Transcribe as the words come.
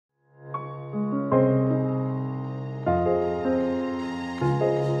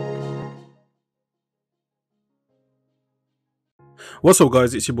What's up,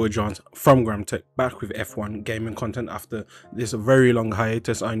 guys? It's your boy John from GramTech, back with F1 gaming content after this very long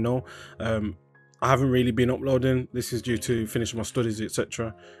hiatus. I know I haven't really been uploading. This is due to finishing my studies,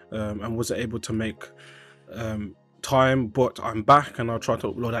 etc., and wasn't able to make time, but I'm back and I'll try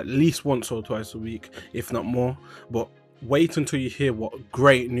to upload at least once or twice a week, if not more. But wait until you hear what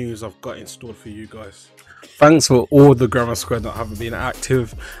great news I've got in store for you guys. Thanks for all the Grammar Squad that have been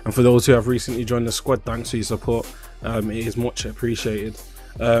active, and for those who have recently joined the squad, thanks for your support. It is much appreciated.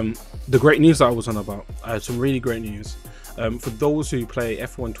 The great news that I was on about, I had some really great news. For those who play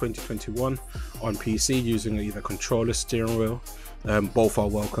F1 2021 on PC using either controller, steering wheel, both are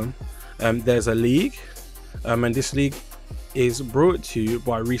welcome. There's a league, and this league is brought to you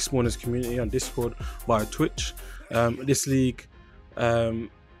by Respawners community on Discord via Twitch. This league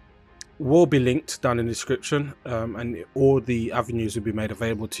will be linked down in the description, and all the avenues will be made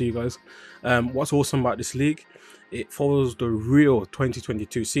available to you guys. What's awesome about this league, it follows the real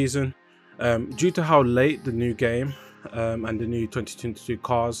 2022 season. Due to how late the new game and the new 2022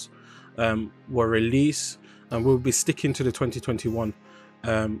 cars were released, and we'll be sticking to the 2021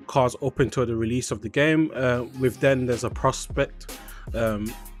 cars up until the release of the game. With then there's a prospect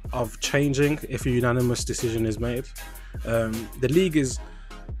of changing if a unanimous decision is made. The league is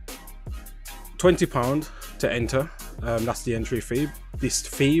 £20 to enter. That's the entry fee. This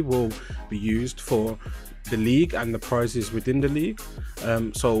fee will be used for the league and the prizes within the league.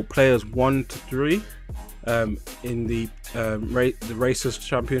 So players 1 to 3 in the Racers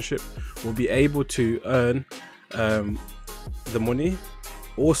Championship will be able to earn the money.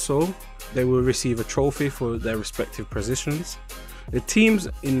 Also, they will receive a trophy for their respective positions. The teams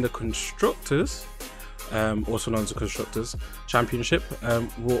in the Constructors, also known as the Constructors Championship,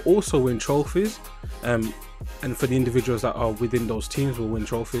 will also win trophies, and for the individuals that are within those teams will win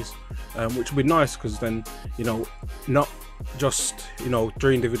trophies, which will be nice, because then, you know, not just, you know,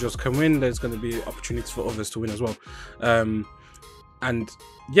 3 individuals can win, there's going to be opportunities for others to win as well. And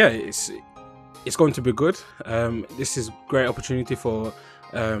yeah, it's going to be good. This is a great opportunity for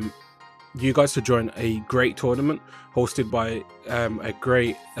you guys to join a great tournament hosted by a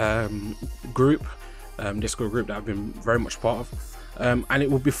great group, Discord group that I've been very much part of, and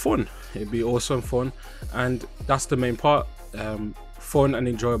it will be fun. It'll be awesome fun, and that's the main part. Fun and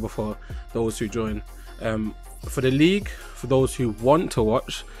enjoyable for those who join. For the league, for those who want to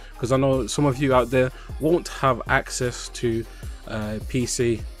watch, because I know some of you out there won't have access to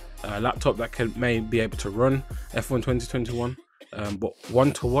PC, laptop that may be able to run F1 2021, but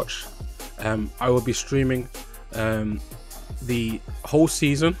want to watch, I will be streaming the whole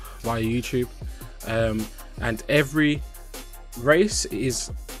season via YouTube, and every race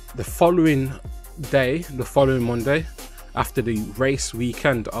is the following day, the following Monday, after the race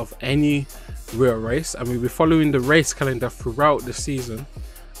weekend of any real race, and we'll be following the race calendar throughout the season,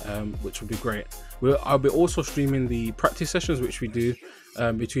 which will be great. I'll be also streaming the practice sessions which we do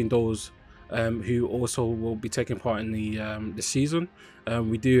between those who also will be taking part in the season.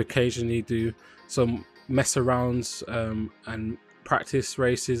 We do occasionally do some mess arounds and practice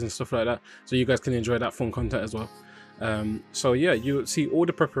races and stuff like that, so you guys can enjoy that fun content as well. So yeah, you see all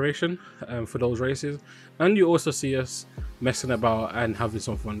the preparation for those races, and you also see us messing about and having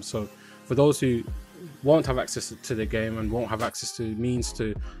some fun. So for those who won't have access to the game and won't have access to means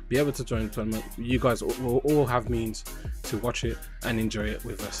to be able to join the tournament, you guys will all have means to watch it and enjoy it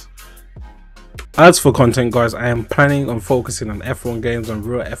with us. As for content, guys, I am planning on focusing on F1 games and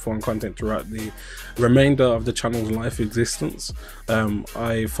real F1 content throughout the remainder of the channel's life existence.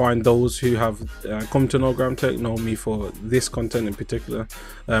 I find those who have come to know GramTech know me for this content in particular,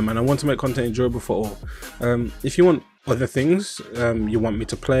 and I want to make content enjoyable for all. If you want other things you want me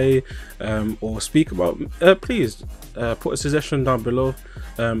to play or speak about, please put a suggestion down below,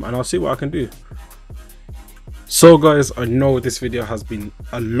 and I'll see what I can do. So guys, I know this video has been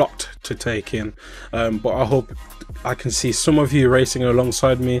a lot to take in, but I hope I can see some of you racing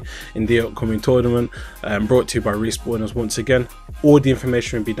alongside me in the upcoming tournament, brought to you by Respawners once again. All the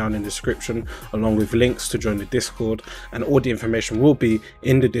information will be down in the description, along with links to join the Discord, and all the information will be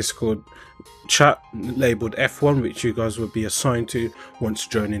in the Discord chat labeled F1, which you guys will be assigned to once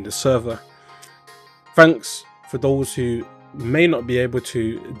joining the server. Thanks for those who may not be able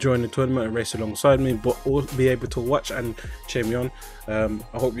to join the tournament and race alongside me, but all be able to watch and cheer me on.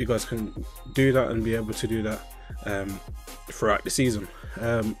 I hope you guys can do that and be able to do that throughout the season.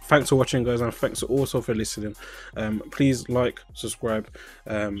 Thanks for watching, guys, and thanks also for listening. Please like, subscribe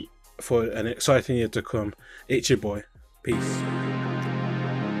for an exciting year to come. It's your boy. Peace.